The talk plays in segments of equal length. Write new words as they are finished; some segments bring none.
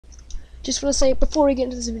Just want to say, before we get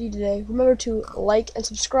into this video today, remember to like and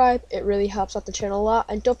subscribe. It really helps out the channel a lot.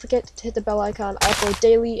 And don't forget to hit the bell icon. I upload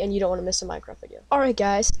daily and you don't want to miss a Minecraft video. Alright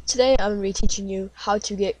guys, today I'm going to be teaching you how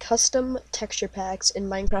to get custom texture packs in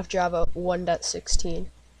Minecraft Java 1.16.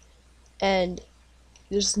 And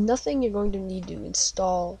there's nothing you're going to need to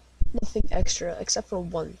install, nothing extra except for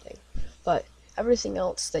one thing. But everything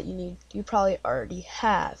else that you need, you probably already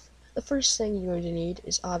have. The first thing you're going to need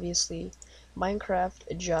is obviously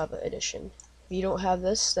Minecraft Java Edition. If you don't have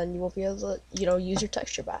this, then you won't be able to, use your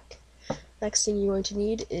texture pack. Next thing you're going to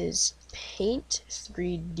need is Paint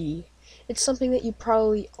 3D. It's something that you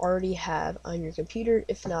probably already have on your computer.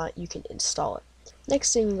 If not, you can install it.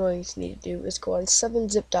 Next thing you're going to need to do is go on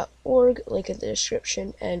 7zip.org, link in the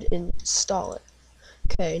description, and install it.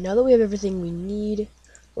 Okay, now that we have everything we need,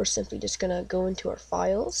 we're simply just gonna go into our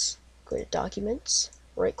files, go to Documents,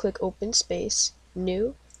 right-click Open Space,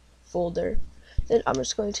 New, Folder. Then I'm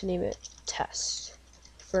just going to name it Test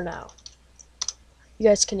for now. You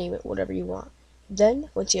guys can name it whatever you want. Then,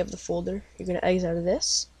 once you have the folder, you're gonna exit out of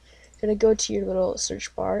this. You're gonna go to your little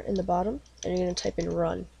search bar in the bottom, and you're gonna type in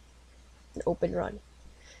Run, and open Run.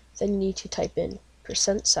 Then you need to type in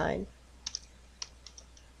 %,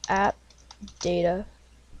 app data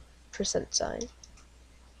 %,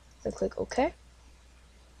 then click OK.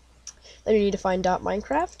 Then you need to find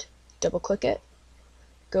 .minecraft, double click it,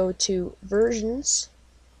 go to versions,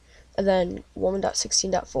 and then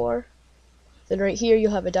 1.16.4. Then right here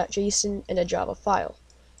you'll have a .json and a Java file.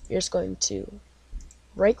 You're just going to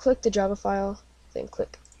right click the Java file, then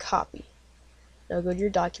click copy. Now go to your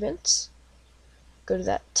documents, go to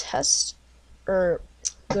that test, or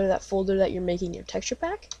go to that folder that you're making your texture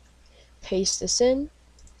pack, paste this in,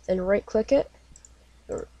 then right click it,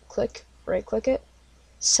 or right click it,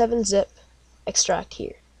 7-zip, extract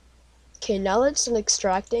here. Okay, now that it's done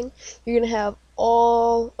extracting, you're going to have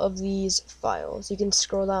all of these files. You can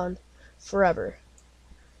scroll down forever.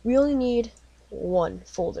 We only need one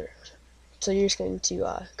folder. So you're just going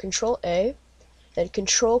to Control A, then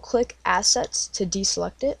Control click Assets to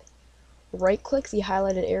deselect it, right click the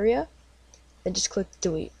highlighted area, then just click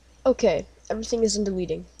Delete. Okay, everything is in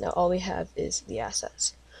deleting. Now all we have is the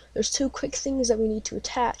assets. There's two quick things that we need to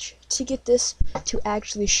attach to get this to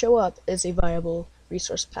actually show up as a viable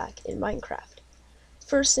resource pack in Minecraft.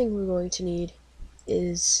 First thing we're going to need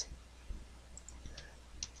is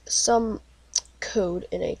some code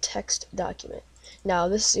in a text document. Now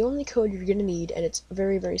this is the only code you're going to need, and it's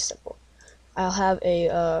very, very simple. I'll have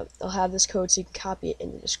this code so you can copy it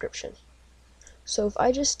in the description. So if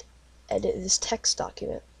I just edit this text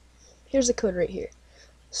document, here's the code right here.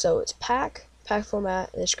 So it's pack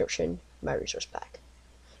format, and description, my resource pack.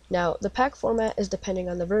 Now the pack format is depending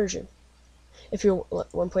on the version. If you're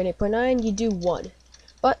 1.8.9, you do 1,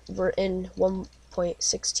 but we're in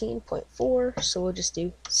 1.16.4, so we'll just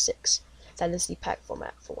do 6. That is the pack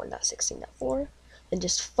format for 1.16.4. Then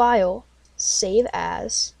just File, Save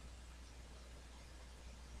As.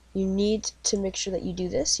 You need to make sure that you do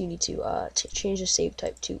this. You need to change the save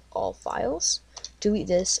type to all files. Delete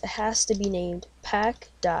this. It has to be named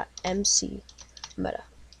pack.mc meta.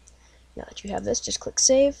 Now that you have this, just click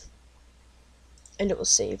Save, and it will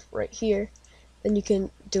save right here. Then you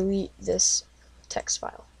can delete this text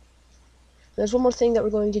file. There's one more thing that we're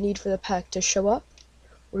going to need for the pack to show up.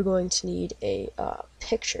 We're going to need a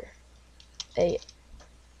picture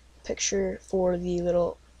for the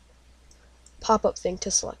little pop-up thing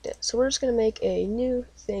to select it. So we're just going to make a new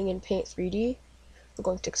thing in Paint 3D. We're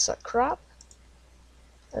going to select crop,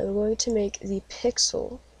 and we're going to make the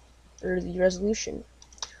pixel, or the resolution,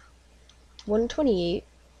 128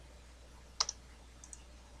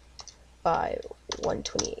 by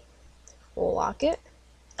 128. We'll lock it,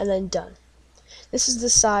 and then done. This is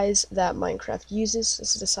the size that Minecraft uses.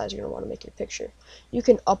 This is the size you're going to want to make your picture. You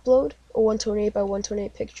can upload a 128 by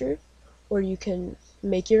 128 picture, or you can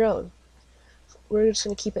make your own. We're just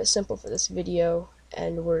going to keep it simple for this video,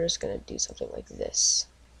 and we're just going to do something like this.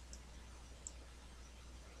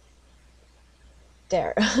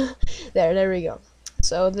 There. there we go.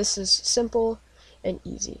 So this is simple and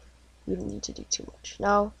easy. You don't need to do too much.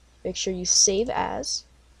 Now, make sure you save as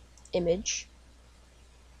image.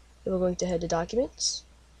 Then we're going to head to Documents,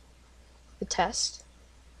 the test,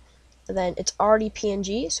 and then it's already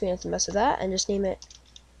PNG, so we don't have to mess with that, and just name it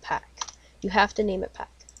pack. You have to name it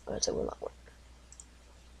pack, or else it will not work.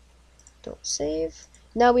 Don't save.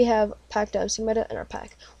 Now we have pack.mc meta and our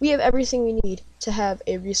pack. We have everything we need to have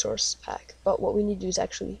a resource pack, but what we need to do is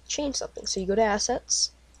actually change something. So you go to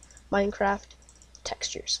Assets, Minecraft,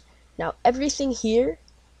 Textures. Now everything here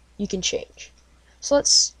you can change. So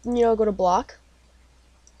let's go to Block.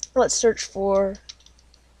 Let's search for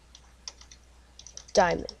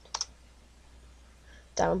diamond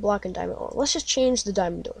block and diamond ore. Let's just change the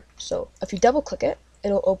diamond door. So if you double click it,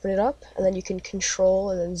 it'll open it up, and then you can control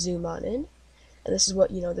and then zoom on in, and this is what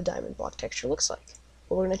the diamond block texture looks like.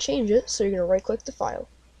 But we're going to change it, so you're going to right click the file,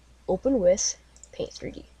 open with Paint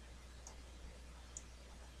 3D.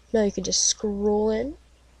 Now you can just scroll in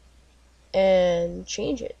and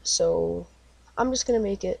change it. So I'm just going to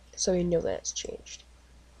make it so you know that it's changed.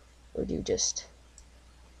 We'll do just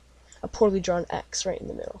a poorly drawn X right in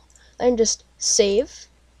the middle. Then just save.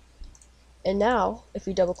 And now, if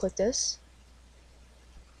we double click this,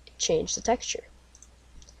 change the texture.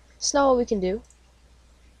 So now what we can do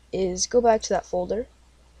is go back to that folder,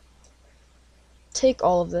 take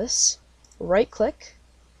all of this, right click,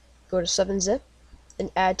 go to 7-zip,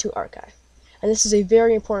 and add to archive. And this is a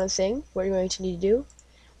very important thing, what you're going to need to do.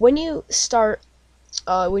 When you start,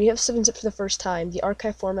 when you have 7-zip for the first time, the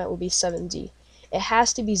archive format will be 7Z. It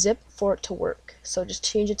has to be zip for it to work. So just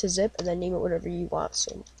change it to zip and then name it whatever you want.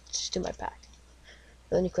 So just do my pack.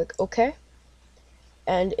 And then you click OK,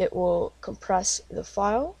 and it will compress the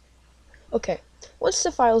file. Okay, once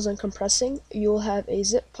the file is done compressing, you will have a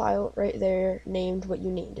zip file right there named what you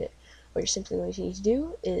named it. What you're simply going to need to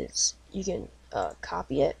do is you can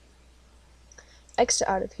copy it, exit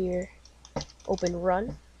out of here, open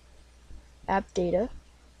run, app data,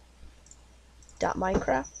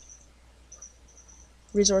 .minecraft,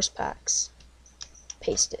 resource packs,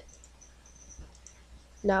 paste it.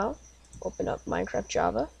 Now, open up Minecraft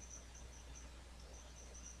Java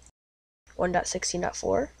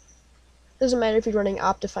 1.16.4. Doesn't matter if you're running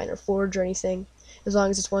Optifine or Forge or anything, as long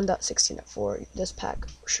as it's 1.16.4, this pack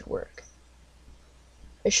should work.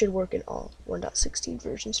 It should work in all 1.16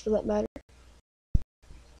 versions for that matter.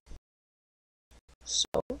 So,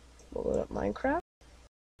 we'll load up Minecraft.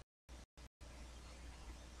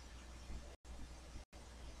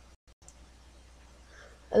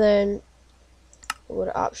 And then we'll go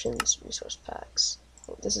to options, resource packs.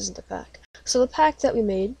 Oh, this isn't the pack. So the pack that we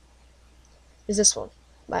made is this one.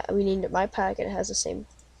 We named it My Pack, and it has the same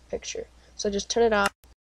picture. So just turn it on.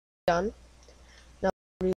 Done. Now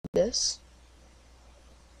read this.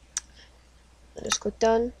 And just click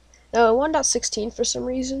done. Now in 1.16, for some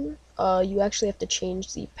reason, you actually have to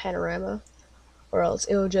change the panorama, or else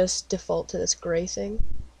it will just default to this gray thing.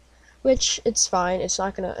 Which, it's fine. It's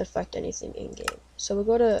not going to affect anything in game. So we'll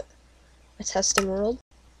go to a testing world.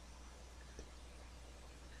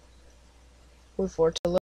 Move forward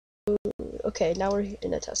to load. Okay, now we're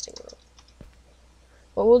in a testing world.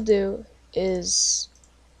 What we'll do is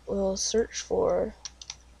we'll search for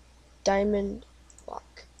diamond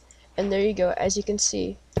block. And there you go. As you can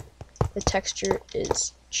see, the texture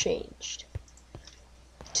is changed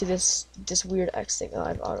to this weird X thing. Oh, I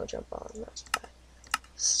have auto jump on. That's bad.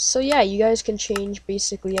 So yeah, you guys can change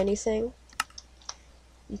basically anything.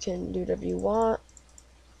 You can do whatever you want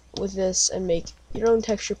with this and make your own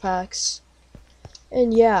texture packs.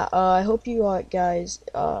 And yeah, I hope you guys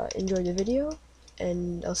enjoyed the video,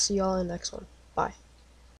 and I'll see y'all in the next one. Bye.